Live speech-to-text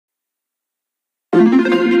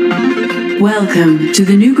Welcome to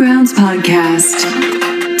the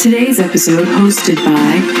TheNewgroundsPodcast. Today's episode hosted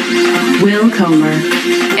by Will Comer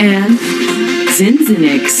and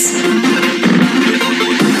Zinzinix.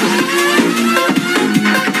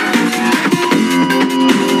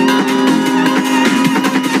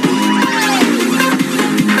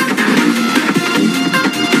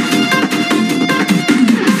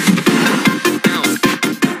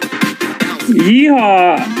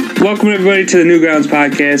 Yeehaw! Welcome everybody to the Newgrounds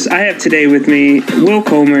Podcast. I have today with me Will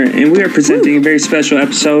Comer, and we are presenting a very special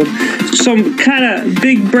episode. Some kind of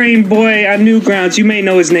big brain boy on Newgrounds. You may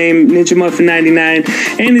know his name, Ninja Muffin 99,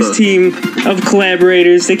 and his team of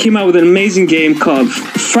collaborators. They came out with an amazing game called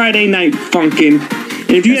Friday Night Funkin'.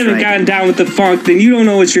 And if you haven't gotten down with the funk, then you don't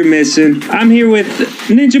know what you're missing. I'm here with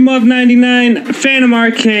Ninja Muff 99, Phantom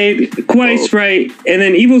Arcade, Quiet Sprite, and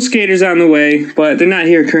then Evil Skater's on the way, but they're not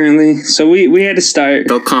here currently, so we had to start.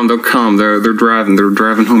 They'll come. They're driving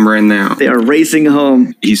home right now. They are racing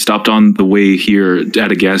home. He stopped on the way here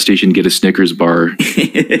at a gas station to get a Snickers bar. He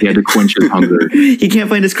had to quench his hunger. He can't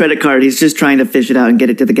find his credit card. He's just trying to fish it out and get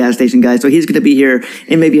it to the gas station guy. So he's going to be here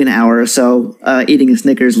in maybe an hour or so, eating a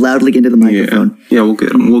Snickers loudly into the microphone. Yeah, we'll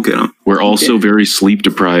get him. We're also very sleep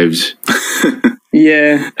deprived.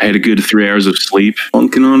 Yeah. I had a good 3 hours of sleep.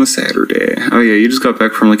 Funkin' on a Saturday. Oh yeah, you just got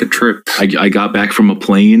back from like a trip. I got back from a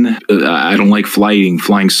plane. I don't like flying.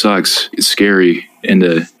 Flying sucks. It's scary.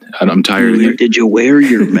 And I'm tired of it. Did you wear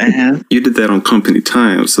your mask? You did that on company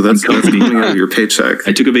time, so that's coming out of your paycheck.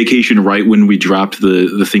 I took a vacation right when we dropped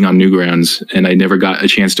the thing on Newgrounds, and I never got a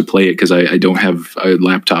chance to play it because I don't have a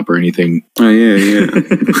laptop or anything. Oh yeah.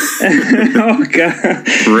 Oh god.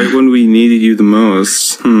 Right when we needed you the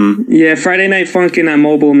most. Yeah, Friday Night Funkin' on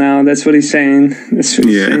mobile now. That's what he's saying.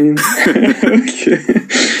 Saying. Okay.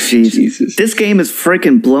 Jesus. This game is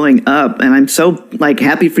freaking blowing up, and I'm so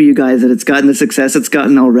happy for you guys that it's gotten the success it's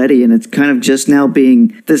gotten already, and it's kind of just now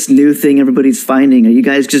being this new thing everybody's finding. Are you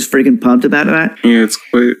guys just freaking pumped about that? Yeah, it's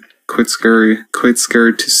quite scary. Quite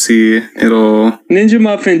scary to see it all. Ninja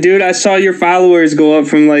Muffin, dude, I saw your followers go up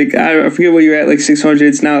from I forget what you're at, 600.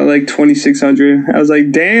 It's now 2,600. I was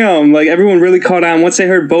like, damn, everyone really caught on. Once they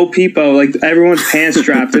heard Bo Peepo, everyone's pants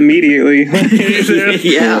dropped immediately.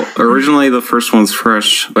 Yeah. Well, originally the first one's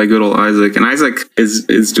Fresh by good old Isaac, and Isaac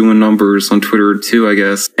is doing numbers on Twitter too, I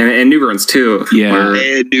guess, and Newgrounds too. Yeah,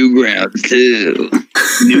 and Newgrounds too.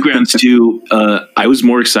 Newgrounds too. I was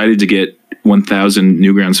more excited to get 1,000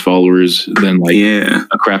 Newgrounds followers than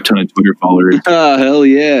a crap ton of Twitter followers. Oh, hell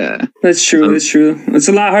yeah. That's true. It's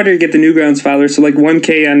a lot harder to get the Newgrounds followers. So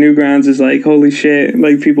 1K on Newgrounds is holy shit.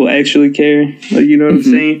 People actually care. You know what I'm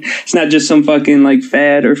saying? It's not just some fucking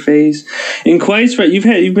fad or phase. And Quiet Sprite, you've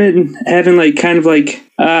been having I don't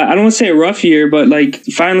want to say a rough year, but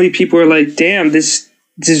finally people are damn, this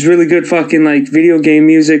is really good fucking video game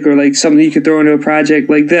music or something you could throw into a project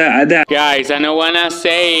like that. Guys, I don't wanna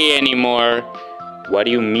say anymore. What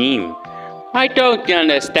do you mean? I don't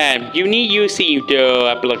understand. You need using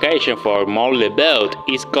the application for mobile build.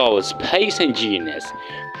 It's called Space Engineers.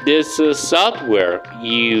 This software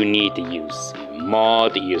you need to use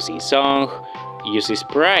mod, using song, using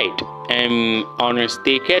sprite, and on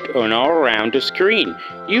stick it on all around the screen.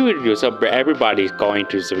 Everybody's going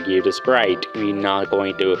to view the sprite. We're not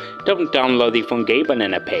going to download it from Gay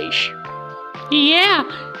Banana page. Yeah,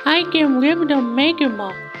 I can rip the Maker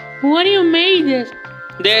mod. What do you make this?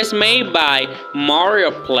 This made by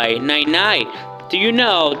Mario Play 99. Do you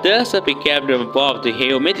know this became involved the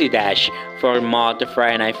Humidity Dash for mod the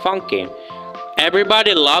Friday Night Funkin'?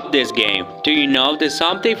 Everybody loved this game. Do you know there's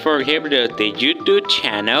something for him the YouTube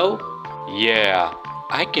channel? Yeah,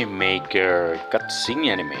 I can make a cutscene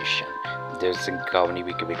animation. There's a company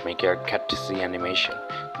we can make a cutscene animation.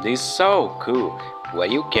 This is so cool. Well,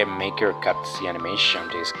 you can make your cutscene animation.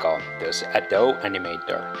 This is called this Adobe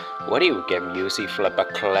Animator. What you can use it Flip a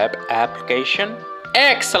Clip application?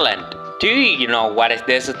 Excellent. Do you know what is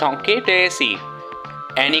this donkey daisy?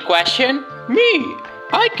 Any question? Me.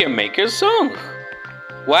 I can make a song.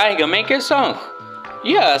 Why I can make a song?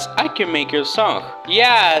 Yes, I can make a song.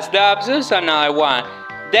 Yes, that's another one.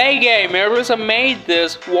 They gamers made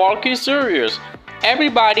this walkie series.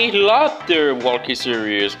 Everybody loved their walkie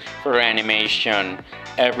series for animation.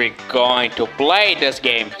 Every going to play this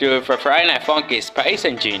game too for Friday Night Funkin' Space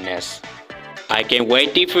Engineers. I can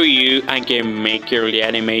wait for you. I can make your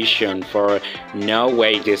animation for no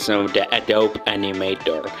way this the Adobe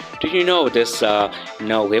Animator. Do you know this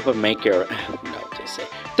no web maker? No, this.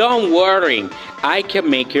 Don't worry, I can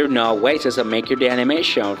make your no ways to make the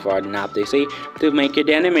animation for not this to make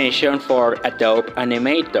the animation for Adobe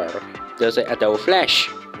Animator. Does it Adobe Flash?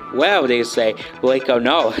 Well, they say, like, oh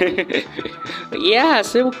no.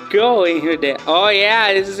 Yes, it will go into there. Oh yeah,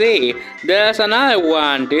 I see. There's another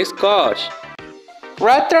one, this coach.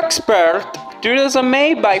 Retro Expert, doodles are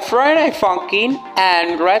made by Friday Funkin'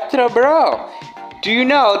 and Retro Bro. Do you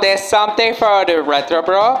know there's something for the Retro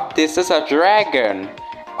Bro? This is a dragon.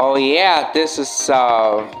 Oh yeah, this is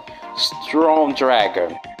a strong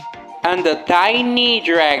dragon. And the tiny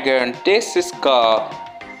dragon, this is called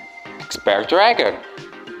Expert Dragon.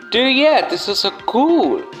 This is so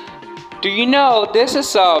cool. Do you know this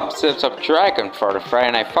is a dragon for the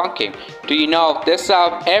Friday Night Funkin'? Do you know this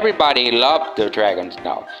everybody loves the dragons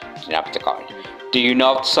now? Not the coin. Do you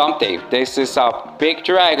know something? This is a big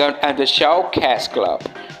dragon and the Showcast Club.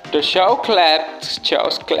 The Showcast,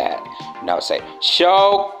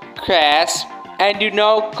 and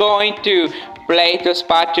going to play the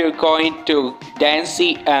spot you're going to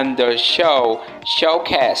dancing and the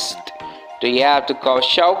Showcast. Do you have to go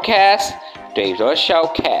Showcast? Do you do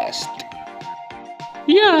Showcast?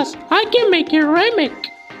 Yes, I can make a remix.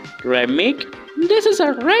 Remix? This is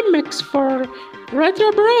a remix for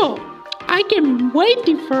Retro Bro. I can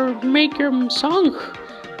waiting for make your song.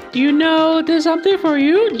 Do you know there's something for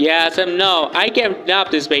you? Yes, I can help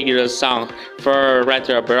this make a song for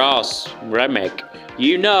Retro Bros remix.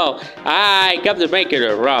 I got to make it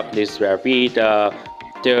a rock. This will be the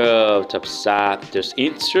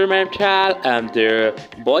instrumental and the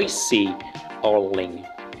voicey only.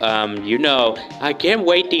 I can't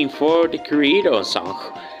waiting for the creator song.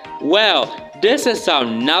 Well, this is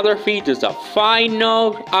another feature, a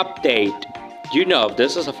final update.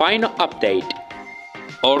 This is a final update.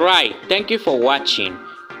 Alright, thank you for watching.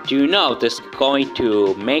 Do you know this is going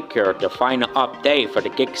to make the final update for the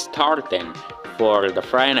Kickstarter for the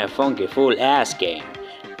Friday Night Funkin' full ass game?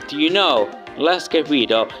 Do you know? Let's get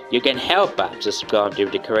video. You can help us. Just go to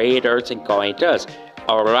the creators and going to us.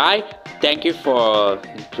 Alright, thank you for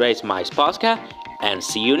today's my podcast and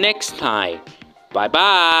see you next time. Bye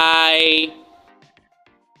bye.